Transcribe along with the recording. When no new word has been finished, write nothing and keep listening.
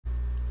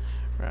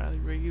Riley,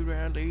 will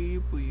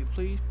you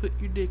please put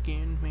your dick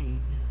in me?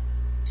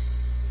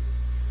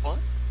 What?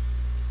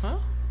 Huh?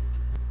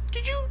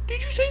 Did you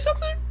say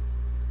something?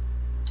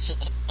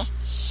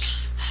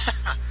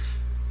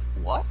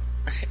 What?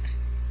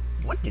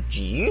 What did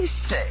you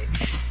say?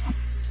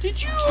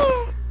 Did you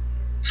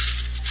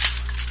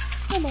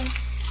Come on.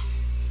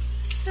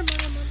 Come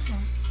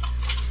on.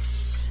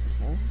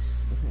 No.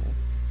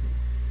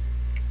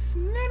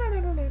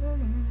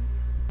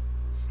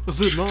 I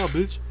said nah,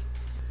 bitch.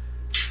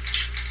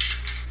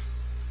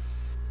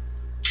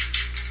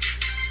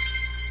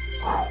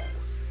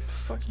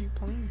 Fuck you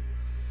playing?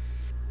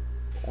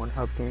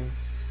 Pornhub game.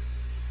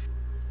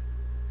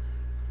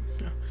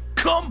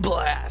 Cum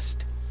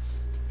blast!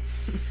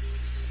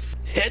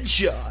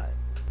 Headshot!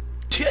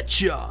 Tit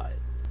shot!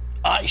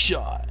 Eye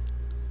shot!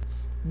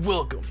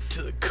 Welcome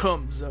to the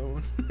cum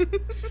zone.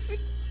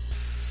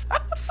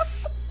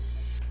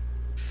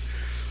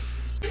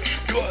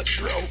 Cut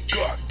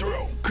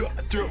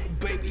throat,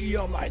 baby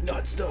on my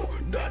nuts though.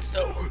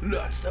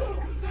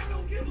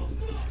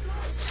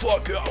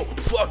 Fuck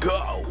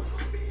out.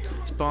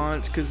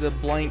 Spawns, cause the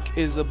blank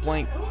is a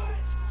blank.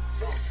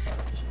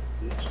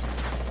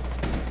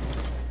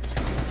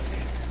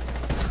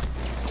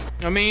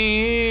 I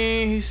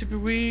mean, he's super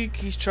weak,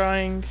 he's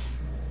trying.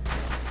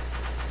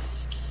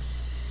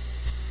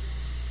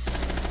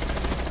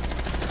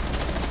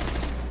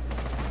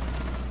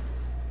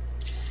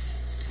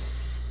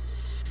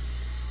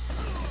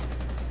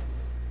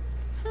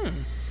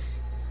 One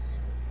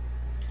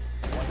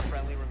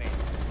friendly remaining.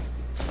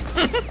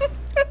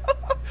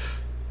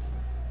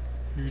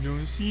 You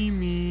don't see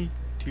me.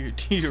 To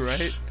your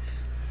right.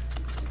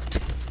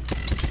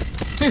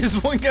 There's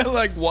one guy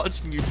like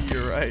watching you to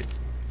your right.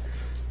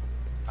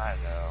 I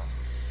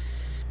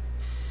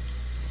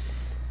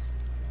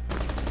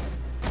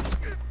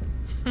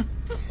know.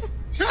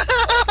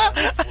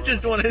 I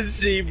just want to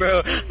see,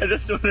 bro. I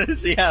just want to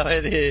see how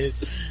it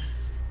is.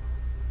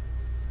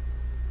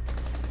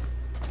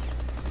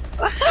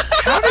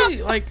 How did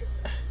he, like...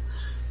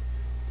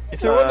 If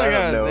there wasn't a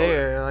guy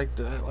there,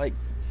 like,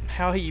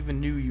 how he even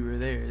knew you were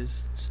there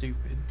is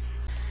stupid.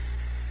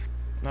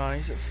 No,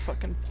 he's a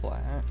fucking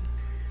plat.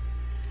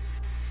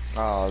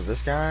 Oh,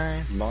 this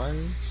guy?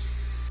 Buns?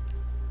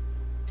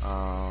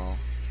 Oh.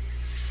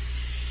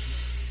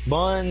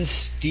 Buns,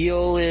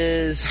 steel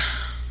is...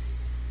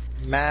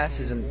 Mass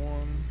is a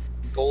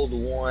gold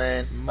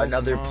one,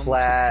 another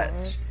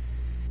plat,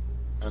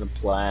 and a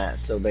plat.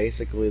 So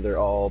basically they're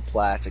all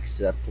plats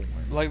except one.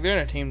 Like, they're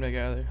in a team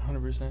together,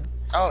 100%.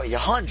 Oh, yeah,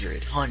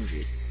 100.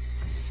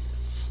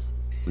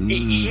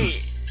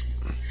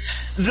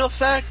 The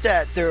fact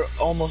that they're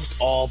almost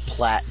all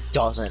plat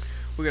doesn't.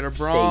 We got a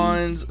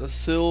bronze, a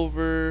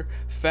silver,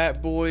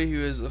 fat boy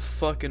who is a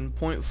fucking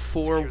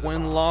 .4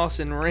 win-loss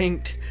in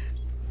ranked.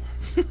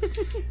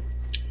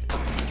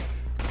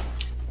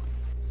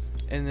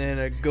 And then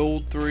a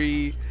gold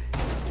 3.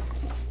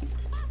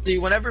 See,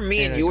 whenever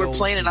me and you were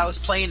playing and I was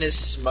playing as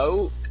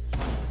Smoke,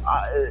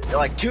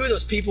 like 2 of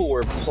those people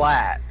were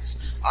plats.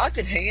 I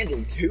could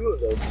handle 2 of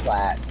those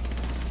plats.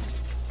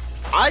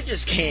 I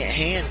just can't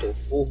handle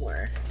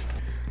 4.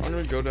 I'm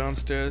gonna go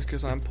downstairs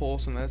because I'm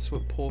pulse and that's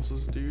what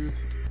pulses do.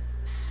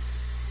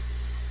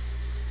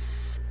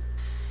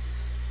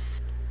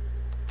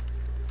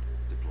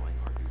 Deploying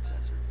heartbeat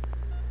sensor.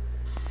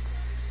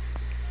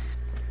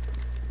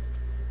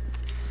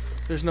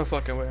 There's no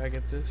fucking way I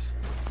get this.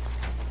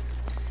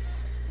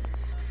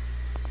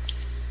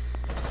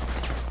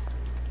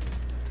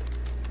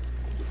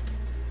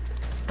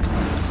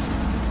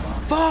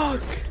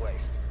 Fuck!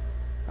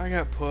 I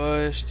got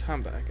pushed.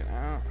 I'm backing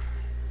out.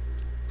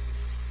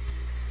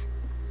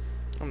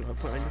 I'm not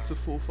playing against a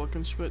full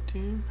fucking sweat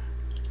team.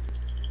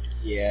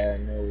 Yeah,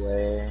 no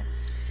way.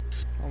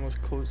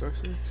 Almost closed our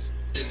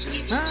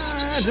 6.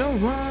 I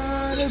don't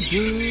wanna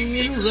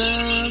be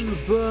around the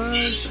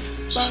bush.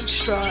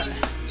 Foxtrot,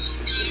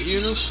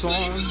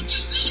 uniform,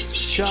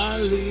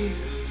 Charlie,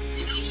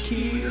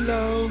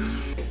 Kilo.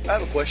 I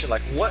have a question,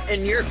 like, what,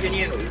 in your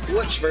opinion,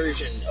 which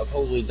version of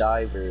Holy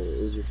Diver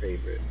is your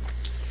favorite?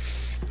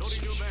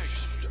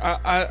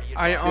 I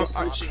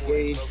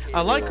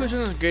like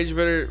Cushion's Gauge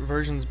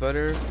versions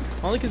better,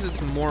 only because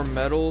it's more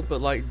metal,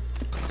 but like,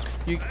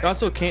 you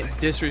also can't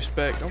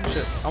disrespect, I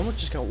almost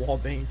just got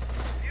wallbanged.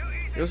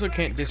 You also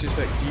can't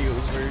disrespect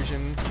Gio's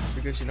version,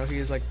 because you know he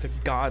is like the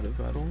god of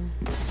metal.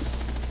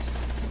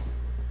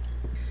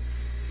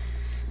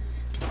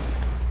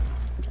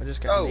 I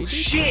just got Oh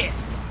shit!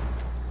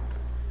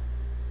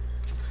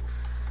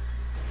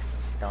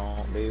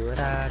 Don't do what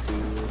I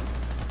do.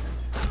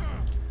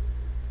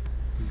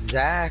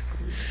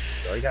 Exactly.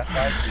 Oh, you got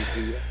 5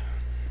 people.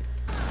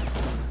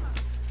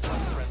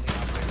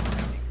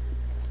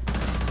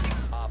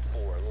 Op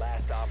 4,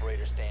 last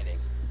operator standing.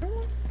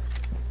 Oh,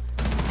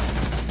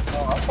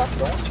 I'll stop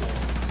going to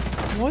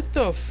him. What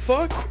the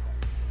fuck?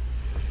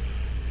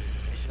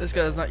 This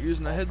guy's not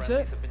using a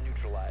headset?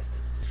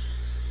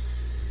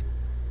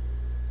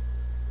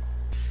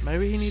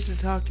 Maybe he needs to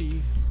talk to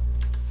you.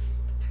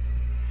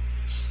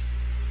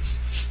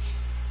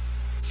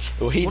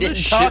 Well, he What a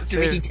didn't talk shit to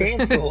me. He fit.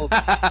 canceled.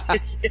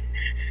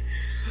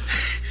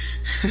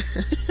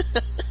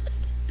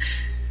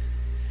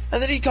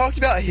 And then he talked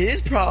about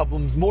his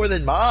problems more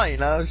than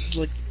mine. I was just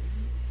like,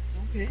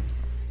 okay.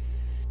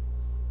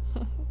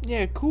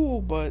 Yeah,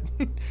 cool, but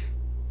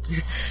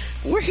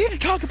We're here to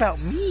talk about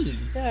me.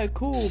 yeah,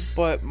 cool,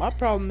 but my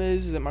problem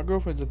is that my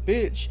girlfriend's a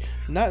bitch,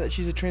 not that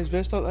she's a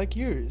transvestite like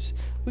yours.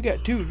 We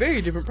got two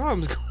very different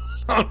problems going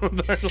on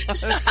with our lives.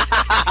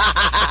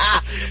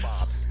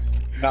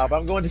 No, but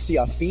I'm going to see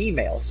a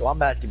female, so I'm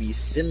about to be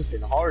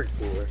simping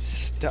hardcore.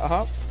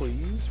 Stop,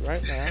 please,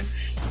 right now.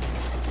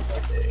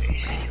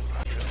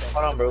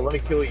 Hold on, bro. Let me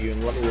kill you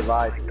and let me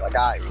revive you. I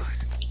got you.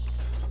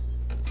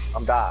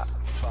 I'm died.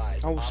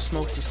 I will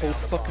smoke this whole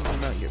fucking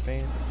room out your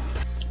van.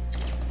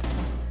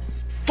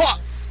 Fuck!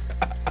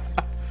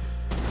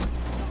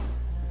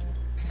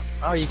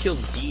 Oh, you killed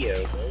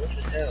Dio, bro. What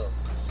the hell?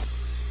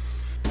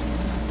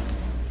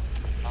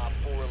 Op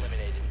 4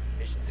 eliminated.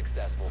 Mission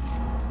successful.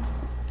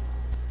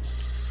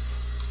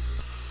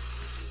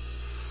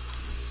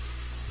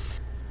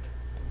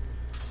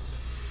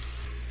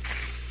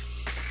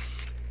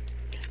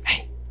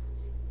 Hey,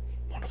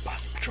 wanna buy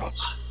some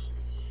drugs?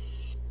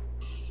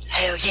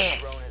 Hell yeah!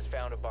 Drone has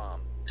found a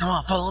bomb. Come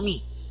on, follow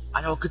me.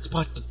 I know a good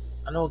spot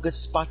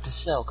to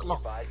sell. Come on.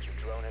 Advised your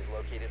drone has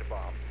located a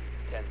bomb.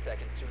 10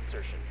 seconds to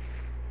insertion.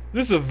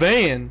 This is a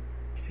van.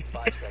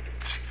 5 seconds.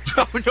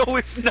 Bro, no,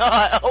 it's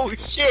not. Oh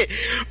shit,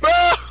 bro!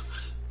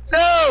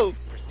 No!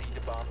 Proceed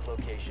to bomb's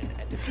location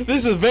and defuse.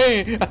 This is a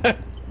van.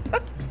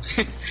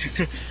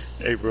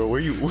 Hey, bro, where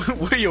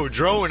your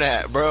drone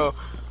at, bro?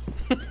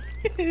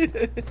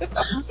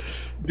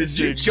 Did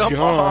you jump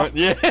off?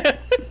 Yeah.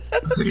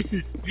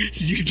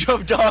 You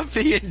jumped off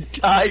the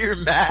entire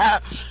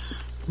map,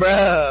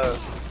 bro.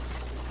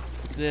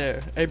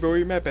 Yeah. Hey, bro, where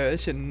your map at? That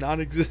shit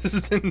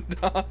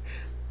non-existent, dog.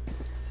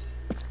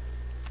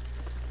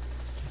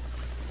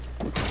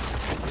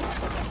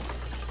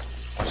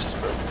 Watch this,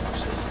 bro.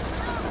 Watch this.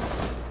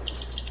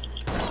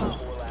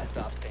 4 last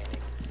stop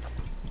standing.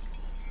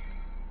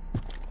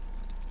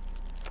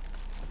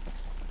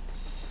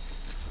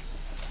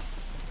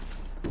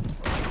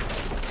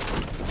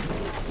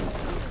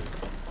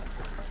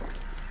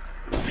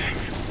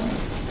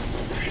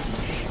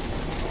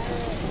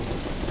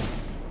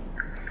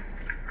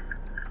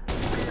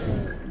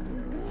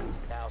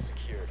 Now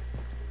secured.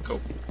 Go.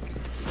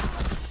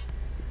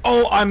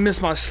 Oh, I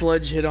missed my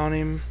sledge hit on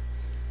him.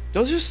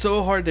 Those are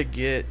so hard to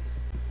get.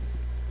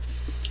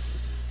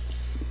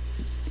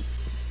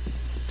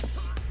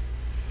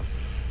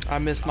 I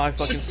missed my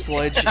fucking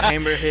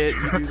sledgehammer hit.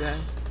 You do that?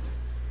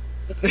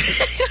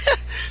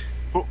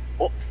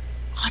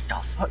 What the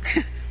fuck?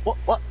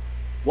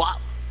 What?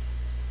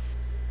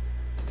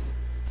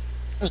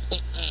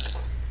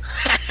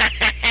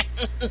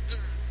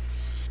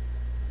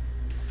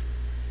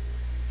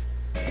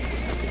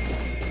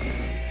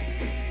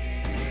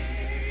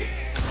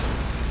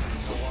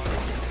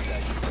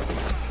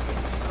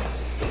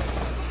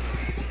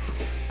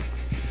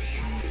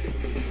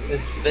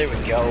 There we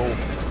go.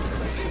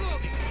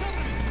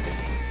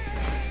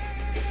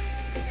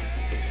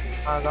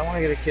 I want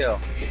to get a kill. Op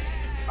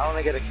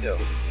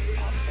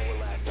 4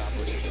 last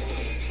operator.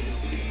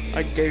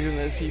 I gave him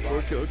that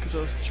C4 kill because I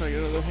was trying to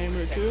get another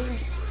hammer kill.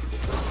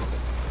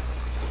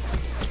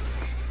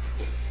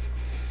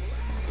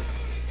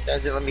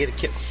 Guys, didn't let me get a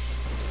kill.